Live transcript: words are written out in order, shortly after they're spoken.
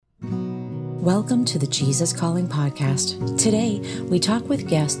Welcome to the Jesus Calling Podcast. Today, we talk with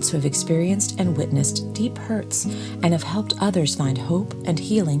guests who have experienced and witnessed deep hurts and have helped others find hope and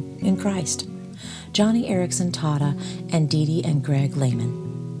healing in Christ. Joni Eareckson Tada and Dee Dee and Greg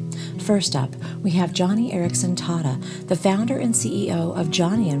Lehman. First up, we have Joni Eareckson Tada, the founder and CEO of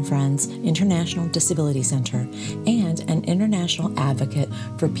Joni and Friends International Disability Center and an international advocate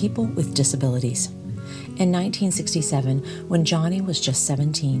for people with disabilities. In 1967, when Joni was just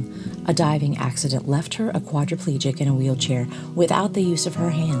 17, a diving accident left her a quadriplegic in a wheelchair without the use of her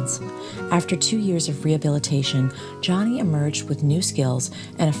hands. After 2 years of rehabilitation, Joni emerged with new skills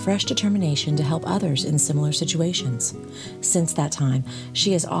and a fresh determination to help others in similar situations. Since that time,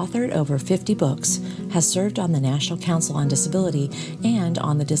 she has authored over 50 books, has served on the National Council on Disability and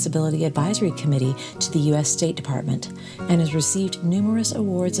on the Disability Advisory Committee to the U.S. State Department, and has received numerous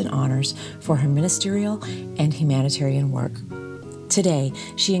awards and honors for her ministerial and humanitarian work. Today,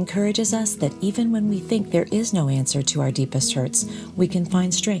 she encourages us that even when we think there is no answer to our deepest hurts, we can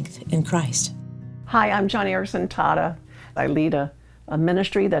find strength in Christ. Hi, I'm Joni Eareckson Tada. I lead a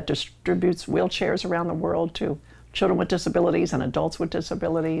ministry that distributes wheelchairs around the world to children with disabilities and adults with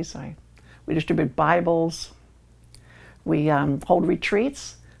disabilities. We distribute Bibles. We hold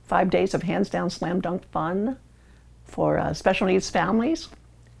retreats, 5 days of hands down slam dunk fun for special needs families.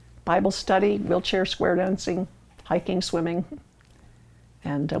 Bible study, wheelchair square dancing, hiking, swimming.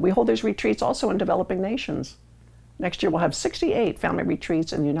 And we hold those retreats also in developing nations. Next year we'll have 68 family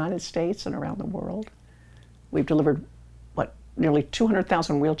retreats in the United States and around the world. We've delivered, nearly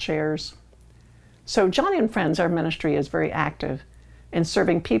 200,000 wheelchairs. So Joni and Friends, our ministry, is very active in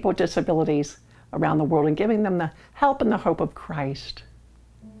serving people with disabilities around the world and giving them the help and the hope of Christ.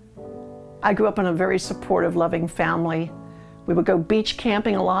 I grew up in a very supportive, loving family. We would go beach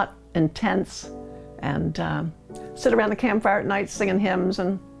camping a lot in tents and sit around the campfire at night singing hymns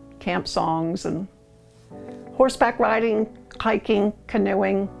and camp songs and horseback riding, hiking,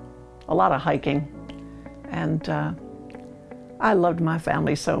 canoeing, a lot of hiking. And I loved my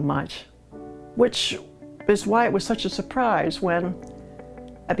family so much, which is why it was such a surprise when,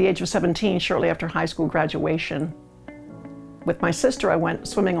 at the age of 17, shortly after high school graduation, with my sister, I went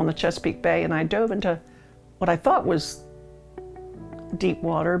swimming on the Chesapeake Bay and I dove into what I thought was deep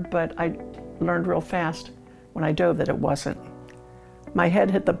water, but I learned real fast when I dove that it wasn't. My head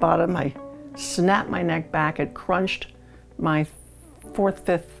hit the bottom, I snapped my neck back, it crunched my fourth,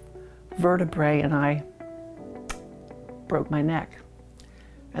 fifth vertebrae, and I broke my neck.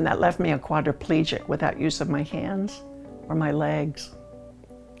 And that left me a quadriplegic without use of my hands or my legs.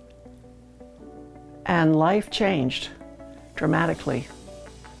 And life changed dramatically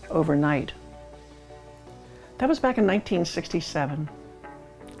overnight. That was back in 1967.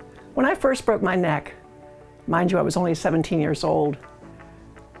 When I first broke my neck, mind you, I was only 17 years old,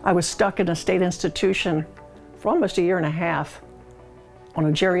 I was stuck in a state institution for almost a year and a half on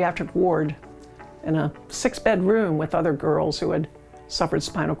a geriatric ward in a 6-bed room with other girls who had suffered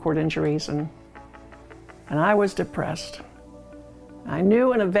spinal cord injuries, and I was depressed. I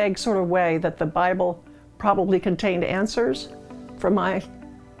knew in a vague sort of way that the Bible probably contained answers for my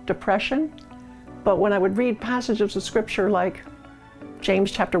depression, but when I would read passages of scripture like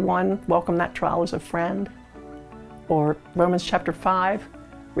James chapter 1, welcome that trial as a friend, or Romans chapter 5,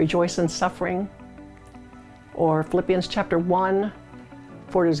 rejoice in suffering, or Philippians chapter 1,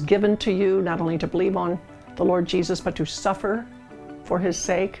 for it is given to you not only to believe on the Lord Jesus, but to suffer for his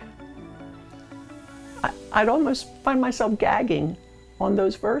sake, I'd almost find myself gagging on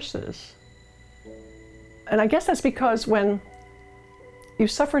those verses. And I guess that's because when you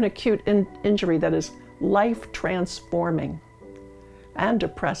suffer an acute injury that is life-transforming and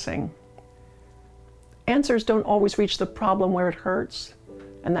depressing, answers don't always reach the problem where it hurts,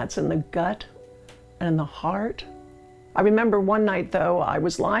 and that's in the gut and in the heart. I remember one night, though, I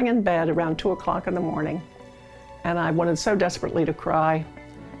was lying in bed around 2 o'clock in the morning, and I wanted so desperately to cry,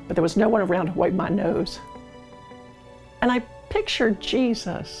 but there was no one around to wipe my nose. And I pictured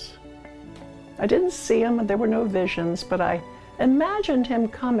Jesus. I didn't see him, and there were no visions, but I imagined him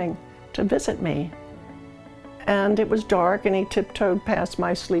coming to visit me. And it was dark, and he tiptoed past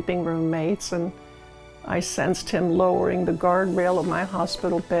my sleeping roommates, and I sensed him lowering the guardrail of my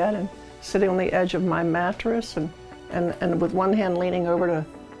hospital bed and sitting on the edge of my mattress and with one hand leaning over to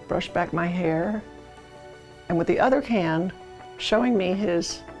brush back my hair, and with the other hand showing me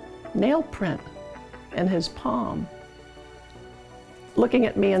his nail print in his palm, looking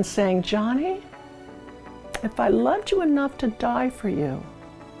at me and saying, Joni, if I loved you enough to die for you,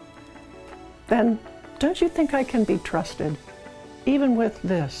 then don't you think I can be trusted, even with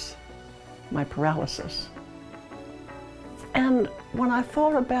this, my paralysis? And when I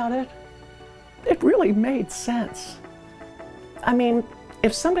thought about it, it really made sense. I mean,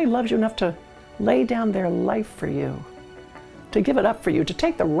 if somebody loves you enough to lay down their life for you, to give it up for you, to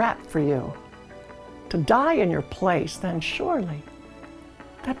take the rap for you, to die in your place, then surely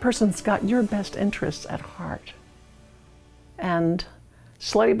that person's got your best interests at heart. And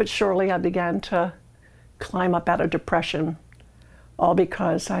slowly but surely I began to climb up out of depression, all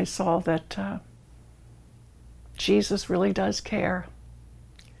because I saw that Jesus really does care.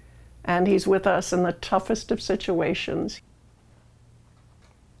 And he's with us in the toughest of situations.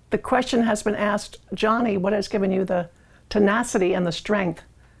 The question has been asked, Johnny, what has given you the tenacity and the strength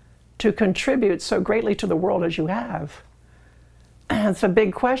to contribute so greatly to the world as you have? And it's a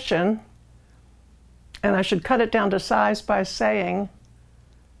big question, and I should cut it down to size by saying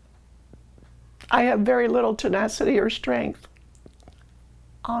I have very little tenacity or strength,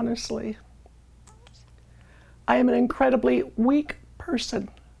 honestly. I am an incredibly weak person,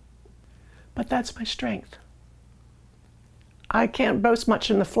 but that's my strength. I can't boast much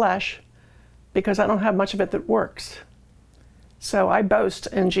in the flesh because I don't have much of it that works. So I boast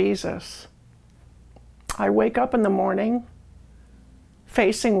in Jesus. I wake up in the morning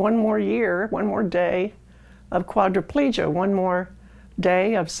facing one more year, one more day of quadriplegia, one more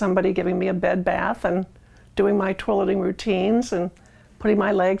day of somebody giving me a bed bath and doing my toileting routines and putting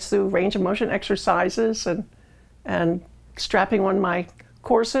my legs through range of motion exercises and strapping on my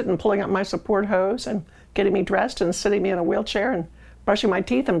corset and pulling up my support hose and getting me dressed and sitting me in a wheelchair and brushing my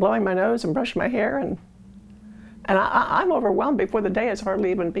teeth and blowing my nose and brushing my hair. And I'm overwhelmed before the day has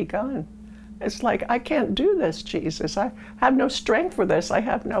hardly even begun. It's like, I can't do this, Jesus. I have no strength for this. I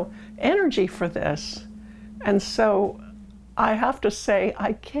have no energy for this. And so I have to say,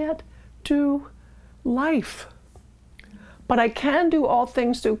 I can't do life. But I can do all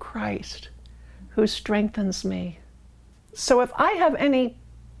things through Christ, who strengthens me. So if I have any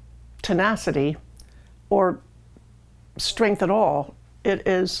tenacity or strength at all, it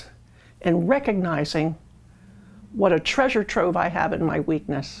is in recognizing what a treasure trove I have in my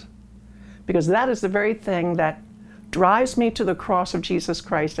weakness. Because that is the very thing that drives me to the cross of Jesus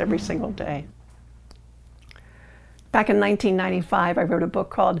Christ every single day. Back in 1995, I wrote a book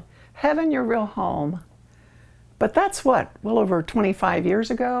called Heaven, Your Real Home. But that's well over 25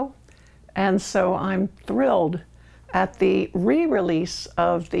 years ago. And so I'm thrilled at the re-release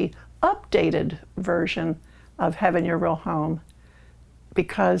of the updated version of Heaven, Your Real Home.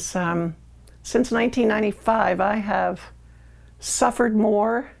 Because since 1995, I have suffered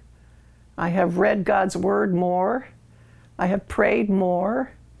more. I have read God's Word more. I have prayed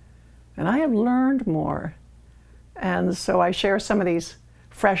more. And I have learned more. And so I share some of these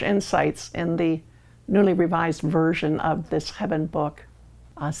fresh insights in the newly revised version of this Heaven book.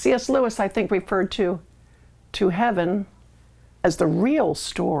 C.S. Lewis, I think, referred to heaven as the real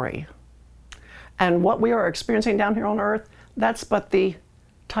story. And what we are experiencing down here on earth, that's but the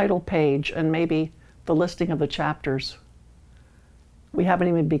title page and maybe the listing of the chapters. We haven't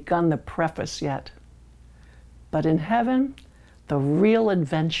even begun the preface yet. But in heaven, the real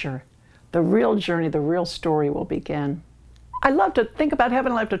adventure, the real journey, the real story will begin. I love to think about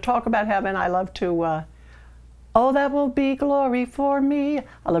heaven. I love to talk about heaven. I love to, oh, that will be glory for me.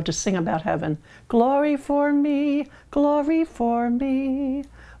 I love to sing about heaven. Glory for me,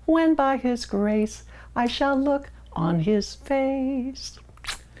 when by his grace I shall look on his face.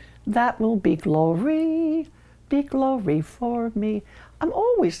 That will be glory for me. I'm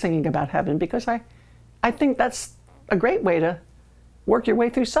always thinking about heaven because I think that's a great way to work your way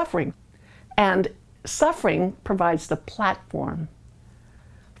through suffering. And suffering provides the platform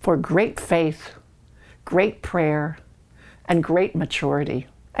for great faith, great prayer, and great maturity.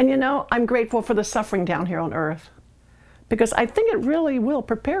 And you know, I'm grateful for the suffering down here on earth because I think it really will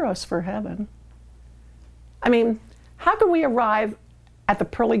prepare us for heaven. I mean, how can we arrive at the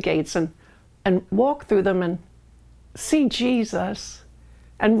pearly gates and walk through them and see Jesus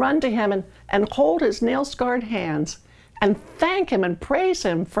and run to him and hold his nail-scarred hands and thank him and praise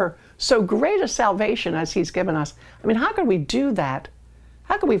him for so great a salvation as he's given us? I mean, how could we do that?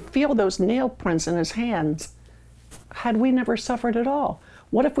 How could we feel those nail prints in his hands had we never suffered at all?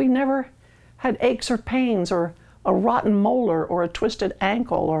 What if we never had aches or pains or a rotten molar or a twisted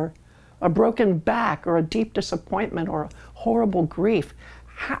ankle or a broken back or a deep disappointment or horrible grief?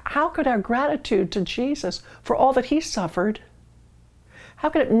 How could our gratitude to Jesus for all that he suffered, how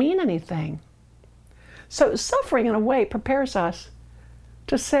could it mean anything? So suffering, in a way, prepares us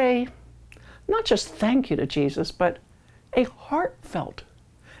to say not just thank you to Jesus, but a heartfelt,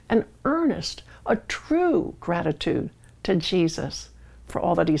 an earnest, a true gratitude to Jesus for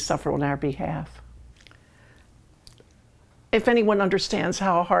all that he suffered on our behalf. If anyone understands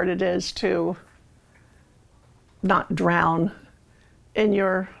how hard it is to not drown in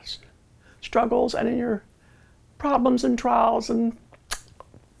your struggles and in your problems and trials. And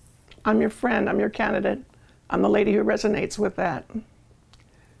I'm your friend, I'm your candidate. I'm the lady who resonates with that.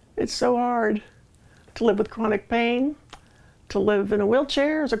 It's so hard to live with chronic pain, to live in a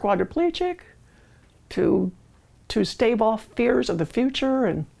wheelchair as a quadriplegic, to stave off fears of the future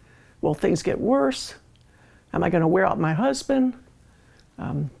and will things get worse? Am I going to wear out my husband?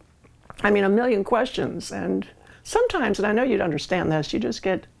 A million questions. And sometimes, and I know you'd understand this, you just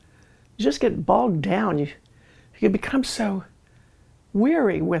get bogged down. You become so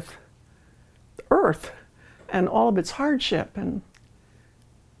weary with earth and all of its hardship. And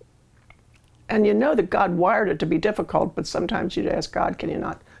you know that God wired it to be difficult, but sometimes you'd ask God, can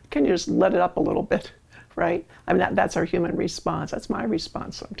you just let it up a little bit, right? That's our human response. That's my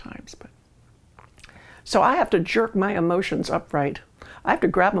response sometimes. So I have to jerk my emotions upright. I have to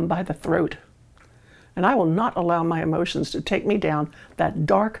grab them by the throat. And I will not allow my emotions to take me down that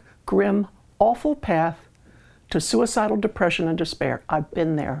dark, grim, awful path to suicidal depression and despair. I've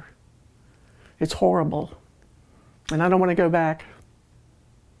been there. It's horrible. And I don't want to go back.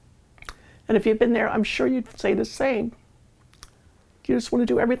 And if you've been there, I'm sure you'd say the same. You just want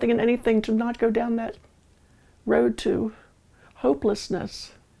to do everything and anything to not go down that road to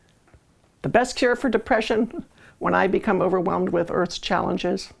hopelessness. The best cure for depression, when I become overwhelmed with earth's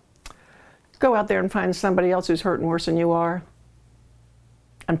challenges, go out there and find somebody else who's hurting worse than you are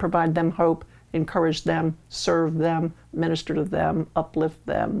and provide them hope, encourage them, serve them, minister to them, uplift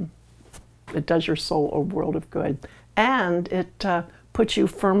them. It does your soul a world of good. And it puts you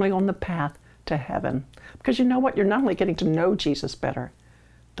firmly on the path to heaven. Because you know what? You're not only getting to know Jesus better,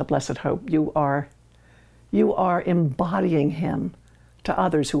 the blessed hope, you are embodying him to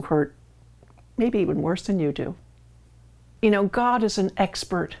others who hurt maybe even worse than you do. You know, God is an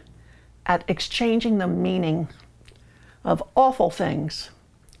expert at exchanging the meaning of awful things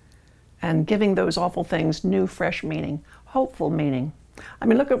and giving those awful things new, fresh meaning, hopeful meaning.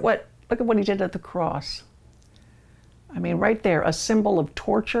 Look at what he did at the cross. Right there, a symbol of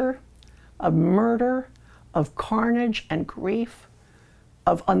torture, of murder, of carnage and grief,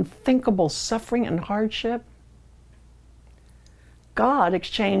 of unthinkable suffering and hardship. God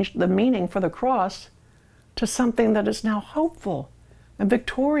exchanged the meaning for the cross to something that is now hopeful and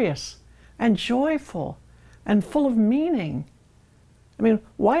victorious and joyful and full of meaning.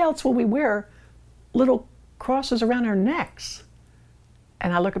 Why else will we wear little crosses around our necks?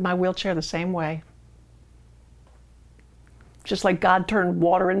 And I look at my wheelchair the same way. Just like God turned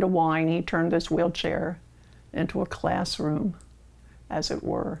water into wine, he turned this wheelchair into a classroom, as it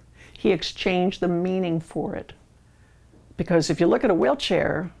were. He exchanged the meaning for it. Because if you look at a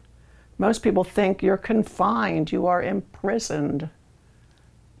wheelchair, most people think you're confined, you are imprisoned.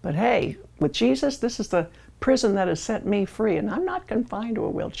 But hey, with Jesus, this is the prison that has set me free, and I'm not confined to a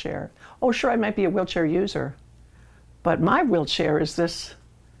wheelchair. Oh, sure, I might be a wheelchair user, but my wheelchair is this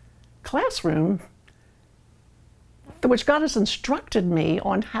classroom through which God has instructed me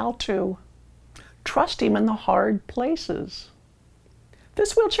on how to trust him in the hard places.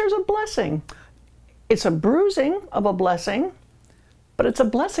 This wheelchair is a blessing. It's a bruising of a blessing, but it's a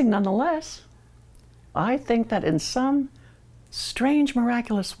blessing nonetheless. I think that in some strange,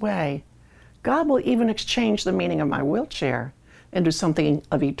 miraculous way, God will even exchange the meaning of my wheelchair into something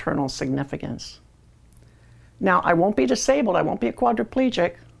of eternal significance. Now, I won't be disabled, I won't be a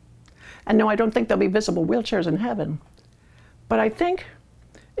quadriplegic, and no, I don't think there'll be visible wheelchairs in heaven, but I think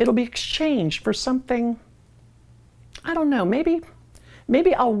it'll be exchanged for something, I don't know, maybe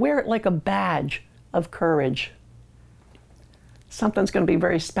I'll wear it like a badge of courage. Something's going to be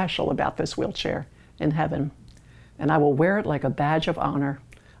very special about this wheelchair in heaven, and I will wear it like a badge of honor,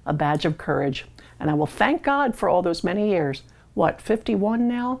 a badge of courage, and I will thank God for all those many years, 51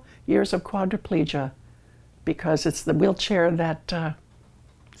 now, years of quadriplegia, because it's the wheelchair that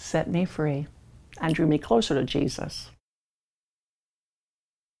set me free and drew me closer to Jesus.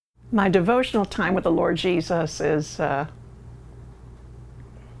 My devotional time with the Lord Jesus is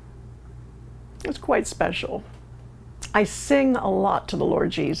it's quite special. I sing a lot to the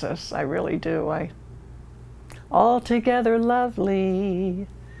Lord Jesus, I really do. Altogether lovely,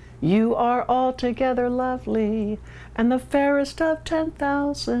 you are altogether lovely, and the fairest of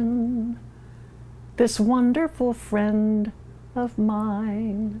 10,000, this wonderful friend of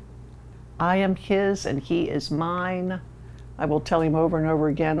mine. I am his and he is mine. I will tell him over and over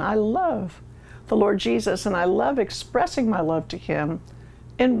again, I love the Lord Jesus, and I love expressing my love to him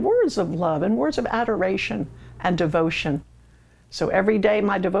in words of love, in words of adoration and devotion. So every day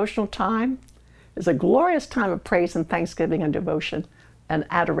my devotional time is a glorious time of praise and thanksgiving and devotion and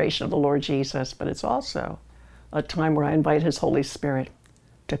adoration of the Lord Jesus, but it's also a time where I invite His Holy Spirit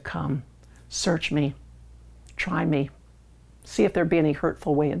to come, search me, try me, see if there be any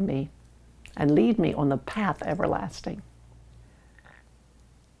hurtful way in me, and lead me on the path everlasting.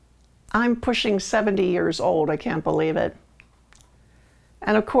 I'm pushing 70 years old. I can't believe it.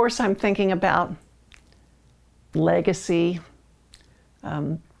 And of course, I'm thinking about legacy.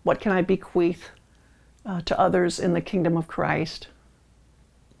 What can I bequeath to others in the kingdom of Christ?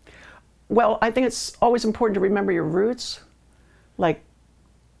 Well, I think it's always important to remember your roots, like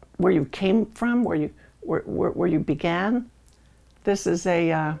where you came from, where you began. This is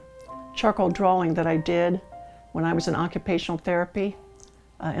a charcoal drawing that I did when I was in occupational therapy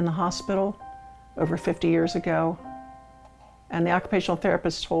in the hospital over 50 years ago. And the occupational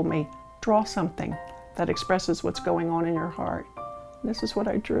therapist told me, draw something that expresses what's going on in your heart. And this is what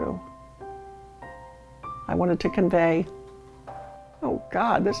I drew. I wanted to convey, oh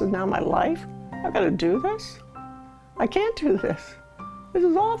God, this is now my life? I've got to do this? I can't do this. This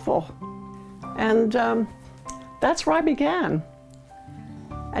is awful. And that's where I began.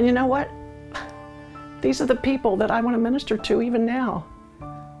 And you know what? These are the people that I want to minister to even now.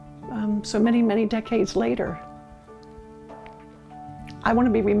 So many, many decades later. I want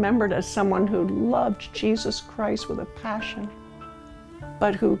to be remembered as someone who loved Jesus Christ with a passion,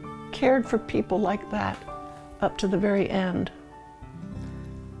 but who cared for people like that up to the very end.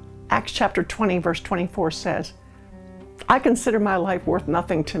 Acts chapter 20, verse 24 says, I consider my life worth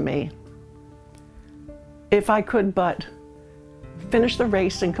nothing to me if I could but finish the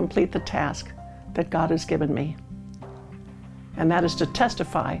race and complete the task that God has given me. And that is to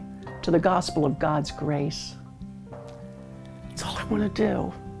testify to the gospel of God's grace. That's all I want to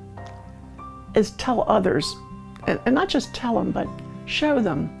do, is tell others, and not just tell them, but show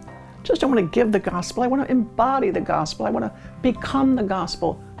them. Just don't want to give the gospel. I want to embody the gospel. I want to become the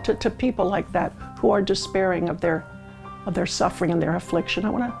gospel to people like that who are despairing of their suffering and their affliction. I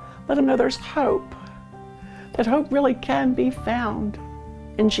want to let them know there's hope, that hope really can be found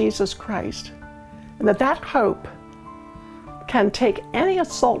in Jesus Christ, and that hope can take any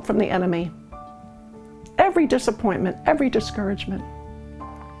assault from the enemy, every disappointment, every discouragement.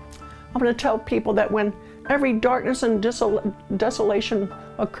 I'm going to tell people that when every darkness and desolation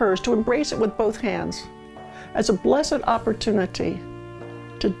occurs, to embrace it with both hands as a blessed opportunity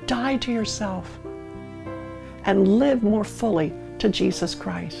to die to yourself and live more fully to Jesus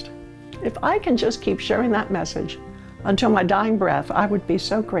Christ. If I can just keep sharing that message until my dying breath, I would be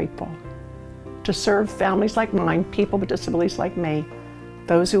so grateful to serve families like mine, people with disabilities like me,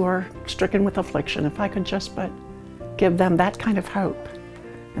 those who are stricken with affliction. If I could just but give them that kind of hope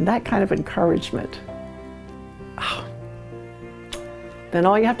and that kind of encouragement, then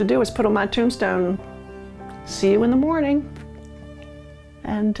all you have to do is put on my tombstone, see you in the morning,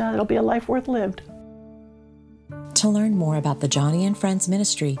 and it'll be a life worth lived. To learn more about the Joni and Friends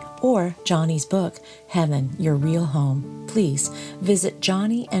Ministry or Joni's book, Heaven, Your Real Home, please visit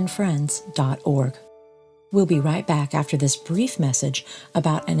joniandfriends.org. We'll be right back after this brief message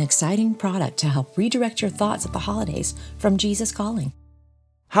about an exciting product to help redirect your thoughts at the holidays from Jesus Calling.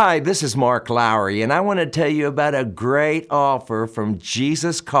 Hi, this is Mark Lowry, and I want to tell you about a great offer from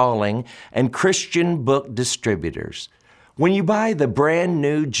Jesus Calling and Christian Book Distributors. When you buy the brand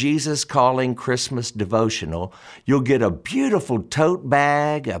new Jesus Calling Christmas devotional, you'll get a beautiful tote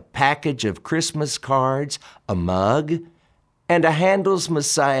bag, a package of Christmas cards, a mug, and a Handel's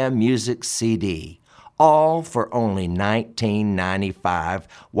Messiah music CD, all for only $19.95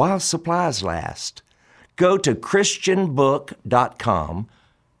 while supplies last. Go to christianbook.com,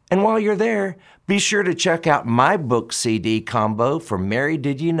 and while you're there, be sure to check out my book CD combo for Mary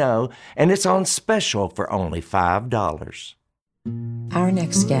Did You Know, and it's on special for only $5. Our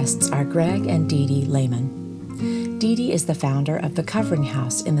next guests are Greg and Dee Dee Lehman. Dee Dee is the founder of The Covering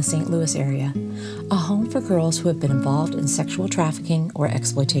House in the St. Louis area, a home for girls who have been involved in sexual trafficking or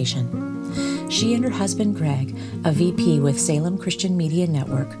exploitation. She and her husband Greg, a VP with Salem Christian Media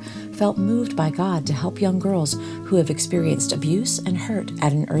Network, felt moved by God to help young girls who have experienced abuse and hurt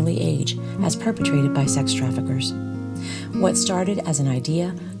at an early age as perpetrated by sex traffickers. What started as an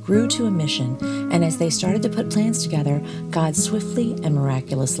idea grew to a mission, and as they started to put plans together, God swiftly and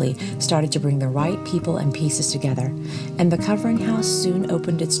miraculously started to bring the right people and pieces together, and the Covering House soon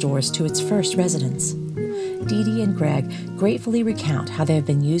opened its doors to its first residents. Dee Dee and Greg gratefully recount how they have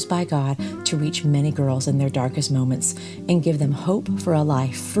been used by God to reach many girls in their darkest moments and give them hope for a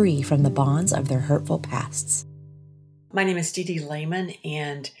life free from the bonds of their hurtful pasts. My name is Dee Dee Lehman,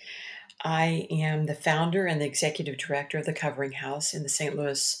 and I am the founder and the executive director of the Covering House in the St.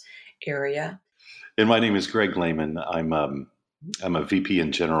 Louis area. And my name is Greg Lehman. I'm I'm a VP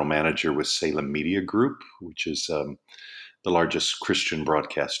and general manager with Salem Media Group, which is the largest Christian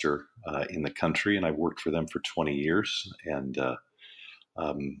broadcaster in the country, and I've worked for them for 20 years. And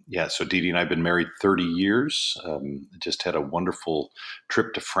so Dee Dee and I have been married 30 years. Just had a wonderful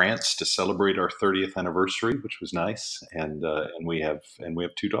trip to France to celebrate our 30th anniversary, which was nice. And we have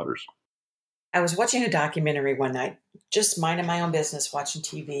 2 daughters. I was watching a documentary one night, just minding my own business, watching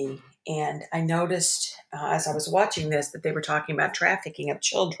TV, and I noticed as I was watching this that they were talking about trafficking of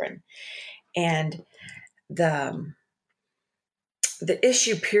children, and the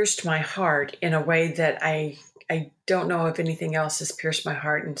issue pierced my heart in a way that I don't know if anything else has pierced my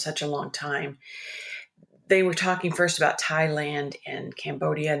heart in such a long time. They were talking first about Thailand and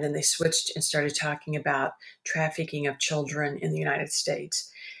Cambodia, and then they switched and started talking about trafficking of children in the United States.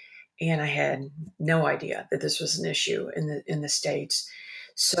 And I had no idea that this was an issue in the States.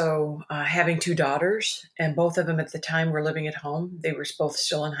 So having 2 daughters, and both of them at the time were living at home. They were both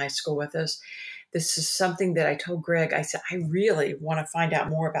still in high school with us. This is something that I told Greg. I said, I really want to find out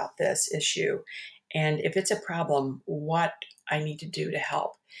more about this issue. And if it's a problem, what I need to do to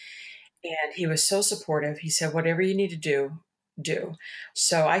help. And he was so supportive. He said, whatever you need to do, do.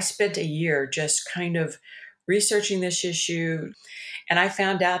 So I spent a year just kind of researching this issue. And I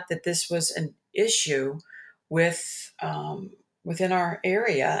found out that this was an issue within our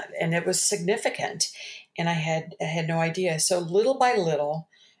area, and it was significant. And I had no idea. So little by little,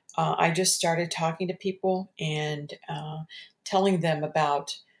 I just started talking to people and telling them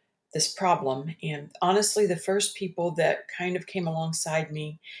about this problem. And honestly, the first people that kind of came alongside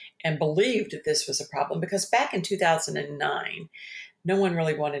me and believed that this was a problem, because back in 2009, no one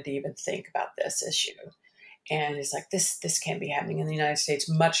really wanted to even think about this issue. And it's like, this can't be happening in the United States,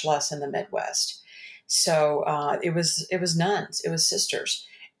 much less in the Midwest. So it was nuns, it was sisters.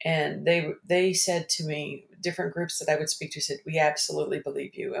 And they said to me, different groups that I would speak to said, we absolutely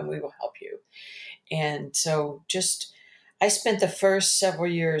believe you and we will help you. And so I spent the first several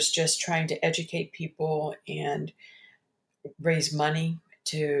years just trying to educate people and raise money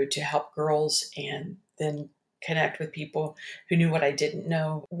to help girls, and then connect with people who knew what I didn't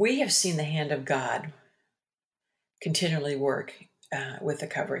know. We have seen the hand of God continually work with the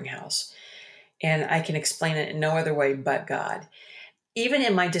Covering House. And I can explain it in no other way but God. Even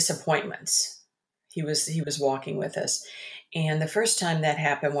in my disappointments, he was walking with us. And the first time that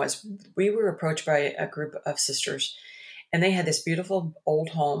happened was we were approached by a group of sisters, and they had this beautiful old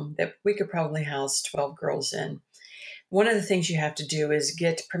home that we could probably house 12 girls in. One of the things you have to do is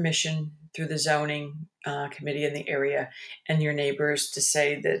get permission through the zoning committee in the area and your neighbors to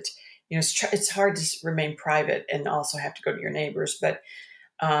say that, it's hard to remain private and also have to go to your neighbors, but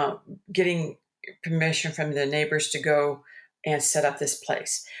getting permission from the neighbors to go and set up this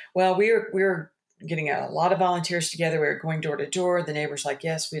place. Well, we were getting a lot of volunteers together. We were going door to door. The neighbors like,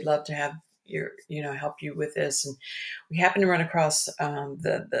 yes, we'd love to have help you with this. And we happened to run across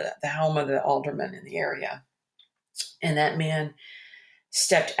the home of the alderman in the area. And that man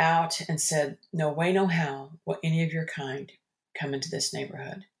stepped out and said, no way, no how will any of your kind come into this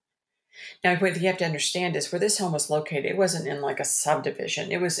neighborhood. Now, what you have to understand is where this home was located, it wasn't in like a subdivision.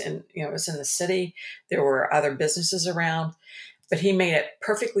 It was in the city. There were other businesses around, but he made it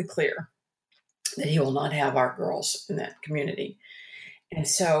perfectly clear that he will not have our girls in that community. And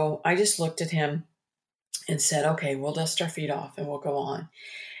so I just looked at him and said, okay, we'll dust our feet off and we'll go on.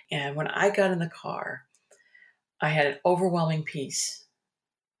 And when I got in the car, I had an overwhelming peace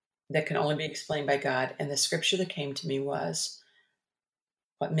that can only be explained by God. And the scripture that came to me was,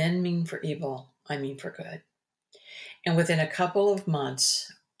 what men mean for evil, I mean for good. And within a couple of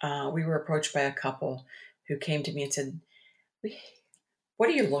months, we were approached by a couple who came to me and said, what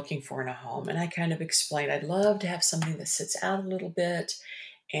are you looking for in a home? And I kind of explained, I'd love to have something that sits out a little bit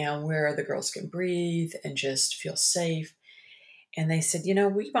and where the girls can breathe and just feel safe. And they said,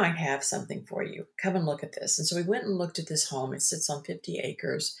 we might have something for you. Come and look at this. And so we went and looked at this home. It sits on 50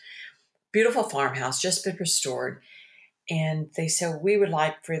 acres, beautiful farmhouse, just been restored. And they said, we would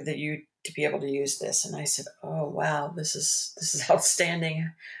like for you to be able to use this. And I said, oh, wow, this is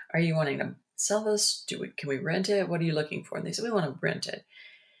outstanding. Are you wanting to sell this? Can we rent it? What are you looking for? And they said, we want to rent it.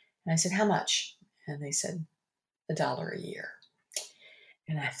 And I said, how much? And they said, $1 a year.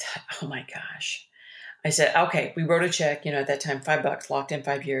 And I thought, oh my gosh. I said, okay, we wrote a check, at that time, $5, locked in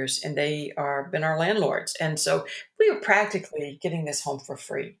 5 years, and they been our landlords. And so we were practically getting this home for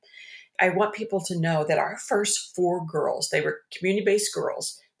free. I want people to know that our first 4 girls, they were community-based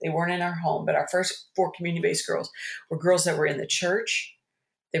girls. They weren't in our home, but our first 4 community-based girls were girls that were in the church.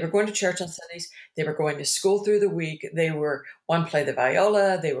 They were going to church on Sundays. They were going to school through the week. One played the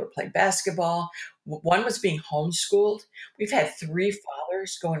viola. They were playing basketball. one was being homeschooled. We've had 3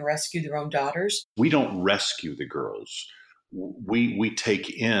 fathers go and rescue their own daughters. We don't rescue the girls. We take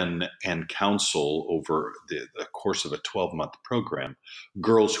in and counsel over the course of a 12-month program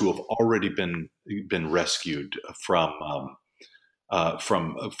girls who have already been rescued from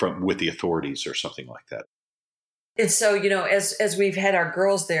with the authorities or something like that. And so, as we've had our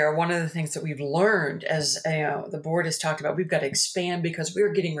girls there, one of the things that we've learned, as the board has talked about, we've got to expand because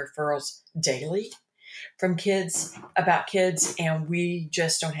we're getting referrals daily from kids about kids, and we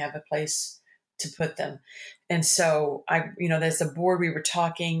just don't have a place to put them. And so there's a board, we were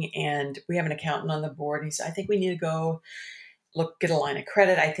talking, and we have an accountant on the board. He said, I think we need to go get a line of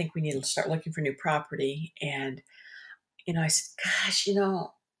credit. I think we need to start looking for new property. And, I said, gosh,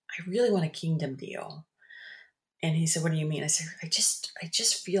 I really want a kingdom deal. And he said, what do you mean? I said, I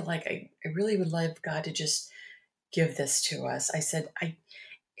just feel like I really would love God to just give this to us. I said,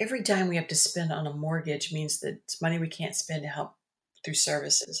 every dime we have to spend on a mortgage means that it's money we can't spend to help through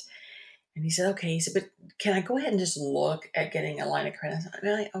services. And he said, okay. He said, but can I go ahead and just look at getting a line of credit? I said,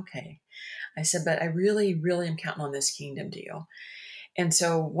 really? Okay. I said, but I really, really am counting on this kingdom deal. And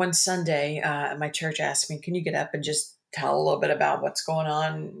so one Sunday, my church asked me, can you get up and just tell a little bit about what's going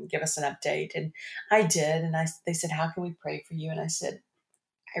on and give us an update? And I did. And they said, how can we pray for you? And I said,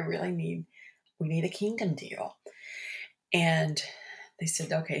 we need a kingdom deal. And they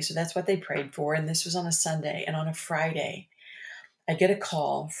said, okay. So that's what they prayed for. And this was on a Sunday. And on a Friday, I get a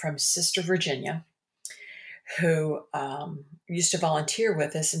call from Sister Virginia, who used to volunteer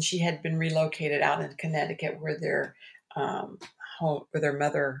with us. And she had been relocated out in Connecticut where their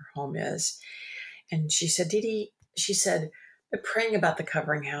mother home is. And she said, Didi, she said, we're praying about the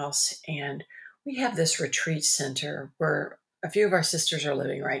Covering House, and we have this retreat center where a few of our sisters are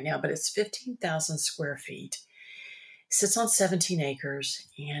living right now, but it's 15,000 square feet. It sits on 17 acres,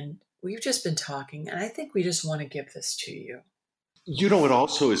 and we've just been talking, and I think we just want to give this to you. You know what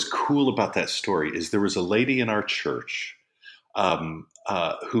also is cool about that story is there was a lady in our church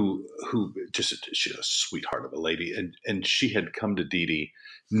who she's a sweetheart of a lady, and she had come to Didi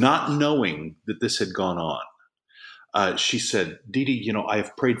not knowing that this had gone on. She said, Didi, I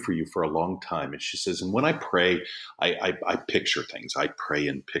have prayed for you for a long time. And she says, and when I pray, I picture things. I pray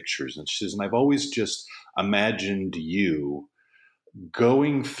in pictures. And she says, and I've always just imagined you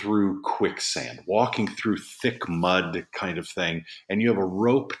going through quicksand, walking through thick mud kind of thing. And you have a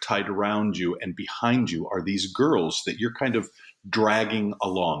rope tied around you, and behind you are these girls that you're kind of dragging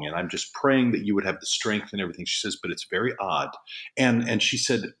along. And I'm just praying that you would have the strength and everything. She says, but it's very odd. And she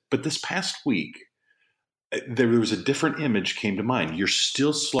said, but this past week, there was a different image came to mind. You're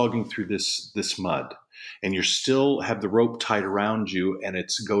still slogging through this mud, and you still have the rope tied around you, and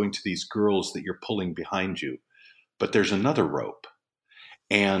it's going to these girls that you're pulling behind you. But there's another rope,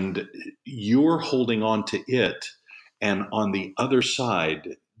 and you're holding on to it. And on the other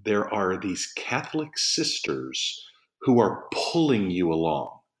side, there are these Catholic sisters who are pulling you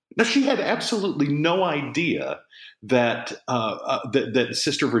along. Now, she had absolutely no idea that that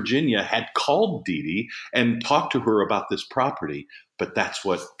Sister Virginia had called Didi and talked to her about this property, but that's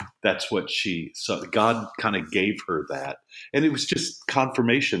what she saw. God kind of gave her that, and it was just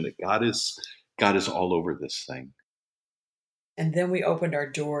confirmation that God is all over this thing. And then we opened our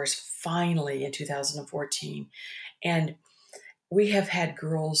doors finally in 2014, and we have had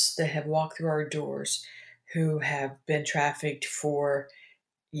girls that have walked through our doors who have been trafficked for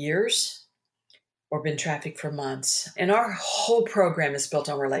years or been trafficked for months. And our whole program is built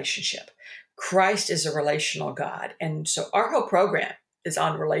on relationship. Christ is a relational God. And so our whole program is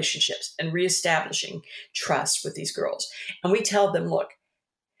on relationships and reestablishing trust with these girls. And we tell them, look,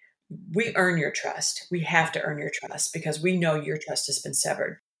 we earn your trust. We have to earn your trust because we know your trust has been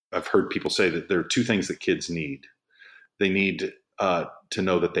severed. I've heard people say that there are 2 things that kids need. They need to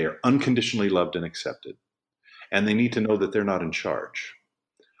know that they are unconditionally loved and accepted. And they need to know that they're not in charge.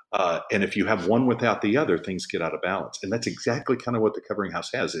 And if you have one without the other, things get out of balance. And that's exactly kind of what the Covering House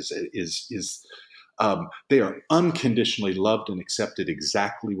has is they are unconditionally loved and accepted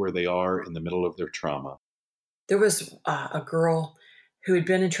exactly where they are in the middle of their trauma. There was a girl who had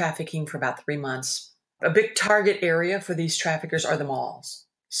been in trafficking for about 3 months. A big target area for these traffickers are the malls.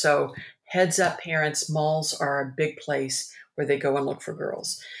 So heads up, parents, malls are a big place where they go and look for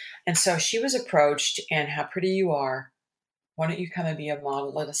girls. And so she was approached, and how pretty you are. Why don't you come and be a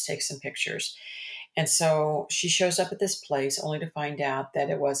model? Let us take some pictures. And so she shows up at this place only to find out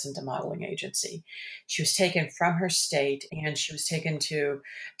that it wasn't a modeling agency. She was taken from her state, and she was taken to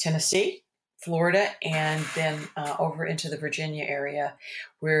Tennessee, Florida, and then over into the Virginia area,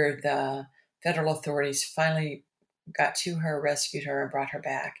 where the federal authorities finally got to her, rescued her, and brought her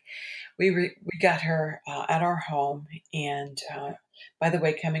back. We got her at our home, and by the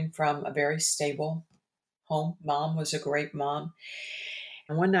way, coming from a very stable home, mom was a great mom.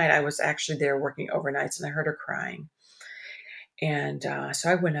 And one night I was actually there working overnights, and I heard her crying. And so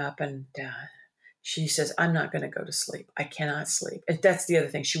I went up, and she says, "I'm not going to go to sleep. I cannot sleep." And that's the other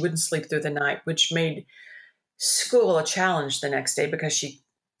thing. She wouldn't sleep through the night, which made school a challenge the next day because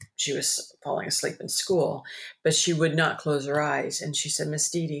she was falling asleep in school, but she would not close her eyes. And she said, "Miss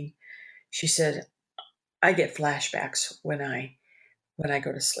Dee Dee," she said, "I get flashbacks when I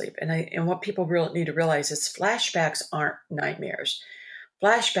go to sleep." And what people really need to realize is flashbacks aren't nightmares.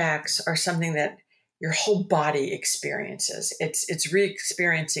 Flashbacks are something that your whole body experiences. It's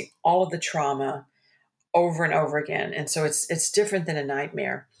re-experiencing all of the trauma over and over again. And so it's different than a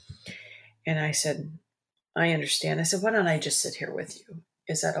nightmare. And I said, "I understand." I said, "Why don't I just sit here with you?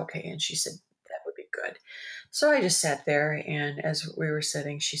 Is that okay?" And she said, "That would be good." So I just sat there, and as we were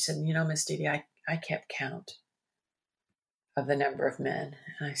sitting, she said, "Miss Dee Dee, I kept count of the number of men."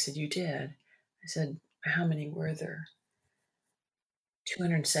 And I said, "You did?" I said, "How many were there?"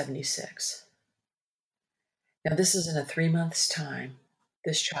 276. Now, this is in a 3 months' time.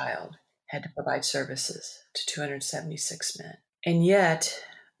 This child had to provide services to 276 men. And yet,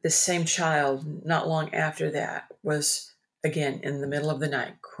 this same child, not long after that, was again in the middle of the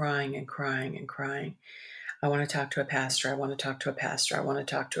night crying and crying and crying. "I want to talk to a pastor. I want to talk to a pastor. I want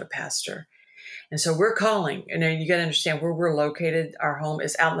to talk to a pastor." And so we're calling. And you got to understand where we're located. Our home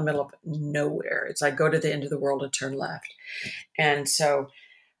is out in the middle of nowhere. It's like go to the end of the world and turn left. And so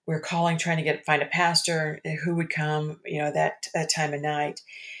we're calling, trying to find a pastor who would come, that time of night.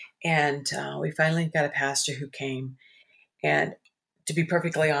 And we finally got a pastor who came. And to be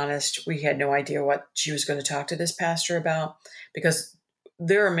perfectly honest, we had no idea what she was going to talk to this pastor about, because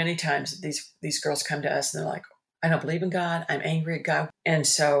there are many times that these girls come to us and they're like, "I don't believe in God. I'm angry at God." And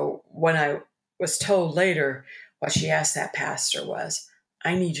so when I was told later, what she asked that pastor was,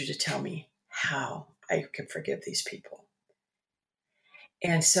 "I need you to tell me how I can forgive these people."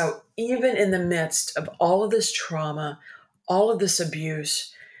 And so even in the midst of all of this trauma, all of this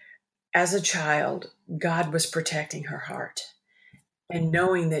abuse, as a child, God was protecting her heart. And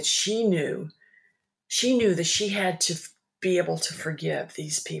knowing that she knew that she had to be able to forgive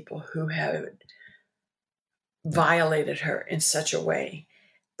these people who had violated her in such a way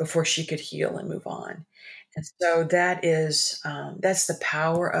before she could heal and move on. And so that's the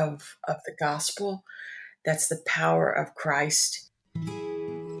power of the gospel. That's the power of Christ.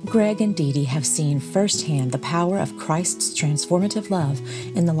 Greg and Dee Dee have seen firsthand the power of Christ's transformative love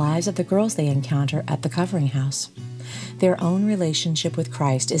in the lives of the girls they encounter at the Covering House. Their own relationship with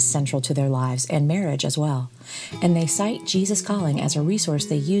Christ is central to their lives and marriage as well, and they cite Jesus Calling as a resource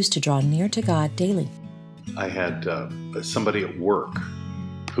they use to draw near to God daily. I had somebody at work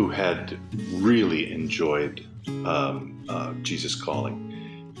who had really enjoyed Jesus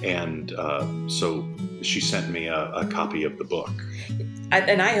Calling, and so she sent me a copy of the book.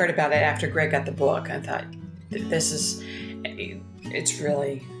 And I heard about it after Greg got the book. I thought, it's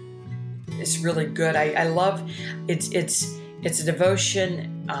really good. I love it's a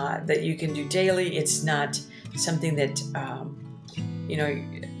devotion that you can do daily. It's not something that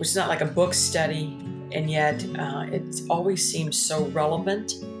it's not like a book study, and yet it always seems so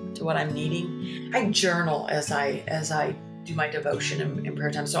relevant to what I'm needing. I journal as I do my devotion and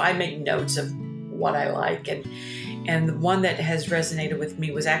prayer time, so I make notes of what I like, and the one that has resonated with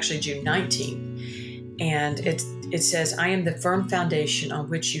me was actually June 19th, and it says, "I am the firm foundation on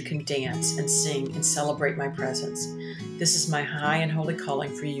which you can dance and sing and celebrate my presence. This is my high and holy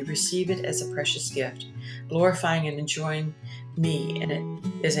calling for you. Receive it as a precious gift, glorifying and enjoying me, and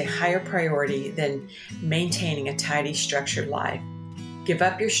it is a higher priority than maintaining a tidy, structured life. Give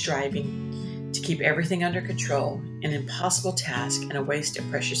up your striving to keep everything under control, an impossible task and a waste of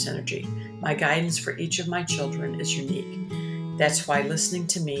precious energy. My guidance for each of my children is unique. That's why listening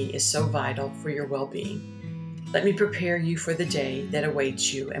to me is so vital for your well-being. Let me prepare you for the day that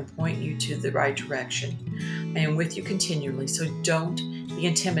awaits you and point you to the right direction. I am with you continually, so don't be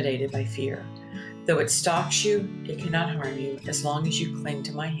intimidated by fear. Though it stalks you, it cannot harm you as long as you cling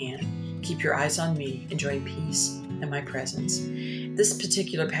to my hand. Keep your eyes on me, enjoying peace and my presence." This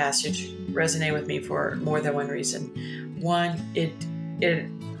particular passage resonated with me for more than one reason. One,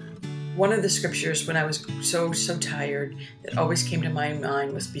 one of the scriptures when I was so tired that always came to my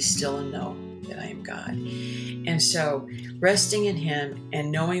mind was, "Be still and know that I am God." And so resting in him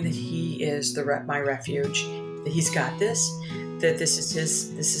and knowing that he is my refuge, that he's got this, that this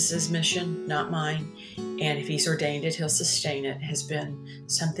is his mission, not mine, And if He's ordained it, He'll sustain it, has been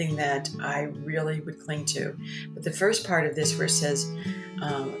something that I really would cling to. But the first part of this, where it says,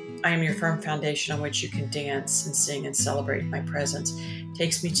 I am your firm foundation on which you can dance and sing and celebrate my presence,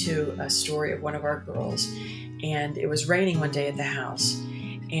 takes me to a story of one of our girls. And it was raining one day at the house.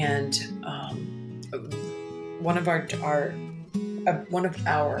 And one of our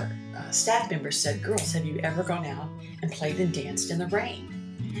staff members said, "Girls, have you ever gone out and played and danced in the rain?"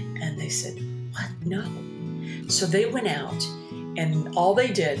 And they said, "What? No." So they went out, and all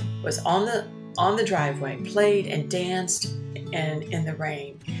they did was on the driveway played and danced and in the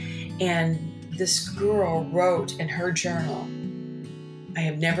rain. And this girl wrote in her journal, "I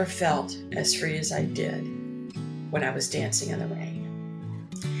have never felt as free as I did when I was dancing in the rain."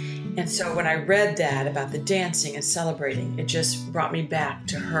 And so when I read that about the dancing and celebrating, it just brought me back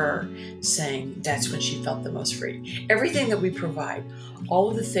to her saying that's when she felt the most free. Everything that we provide, all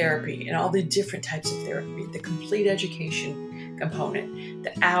of the therapy and all the different types of therapy, the complete education component,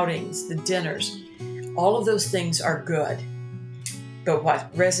 the outings, the dinners, all of those things are good. But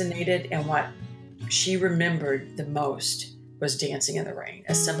what resonated and what she remembered the most was dancing in the rain,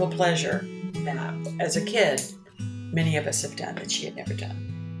 a simple pleasure that as a kid, many of us have done that she had never done.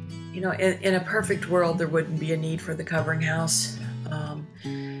 You know, in a perfect world, there wouldn't be a need for the Covering House.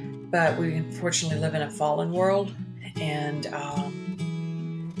 But we unfortunately live in a fallen world, and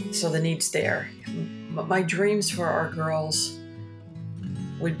so the need's there. But my dreams for our girls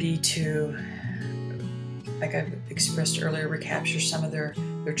would be to, like I've expressed earlier, recapture some of their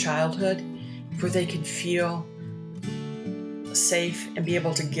childhood, where they can feel safe and be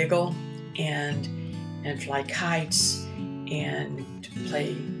able to giggle and fly kites and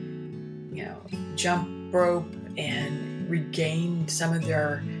play, jump rope and regain some of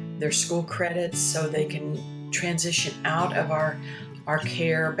their school credits so they can transition out of our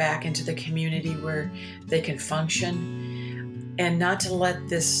care back into the community where they can function, and not to let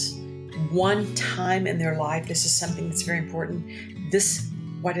this one time in their life, this is something that's very important,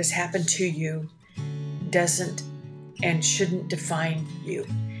 what has happened to you doesn't and shouldn't define you.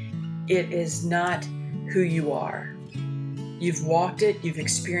 It is not who you are. You've walked it, you've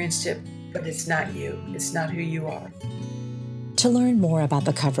experienced it, but it's not you. It's not who you are. To learn more about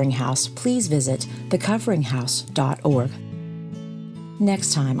the Covering House, please visit thecoveringhouse.org.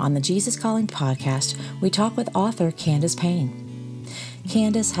 Next time on the Jesus Calling podcast, we talk with author Candace Payne.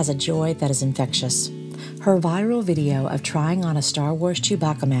 Candace has a joy that is infectious. Her viral video of trying on a Star Wars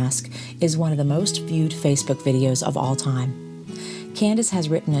Chewbacca mask is one of the most viewed Facebook videos of all time. Candace has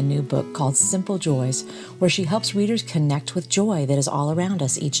written a new book called Simple Joys, where she helps readers connect with joy that is all around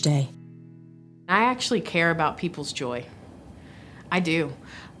us each day. I actually care about people's joy. I do.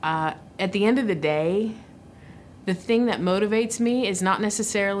 At the end of the day, the thing that motivates me is not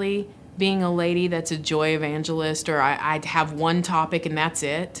necessarily being a lady that's a joy evangelist, or I have one topic and that's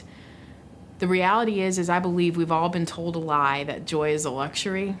it. The reality is I believe we've all been told a lie that joy is a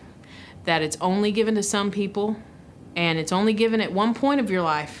luxury, that it's only given to some people, and it's only given at one point of your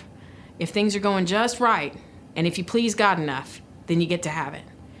life. If things are going just right, and if you please God enough, then you get to have it.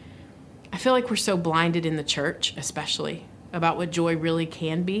 I feel like we're so blinded in the church, especially, about what joy really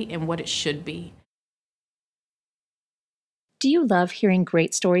can be and what it should be. Do you love hearing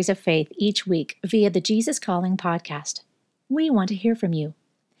great stories of faith each week via the Jesus Calling podcast? We want to hear from you.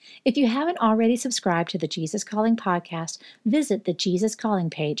 If you haven't already subscribed to the Jesus Calling podcast, visit the Jesus Calling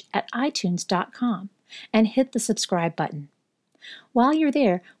page at iTunes.com and hit the subscribe button. While you're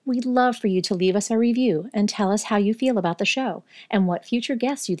there, we'd love for you to leave us a review and tell us how you feel about the show and what future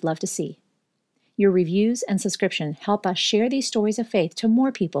guests you'd love to see. Your reviews and subscription help us share these stories of faith to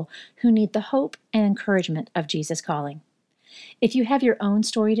more people who need the hope and encouragement of Jesus Calling. If you have your own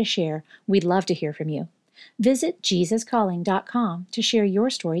story to share, we'd love to hear from you. Visit JesusCalling.com to share your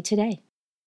story today.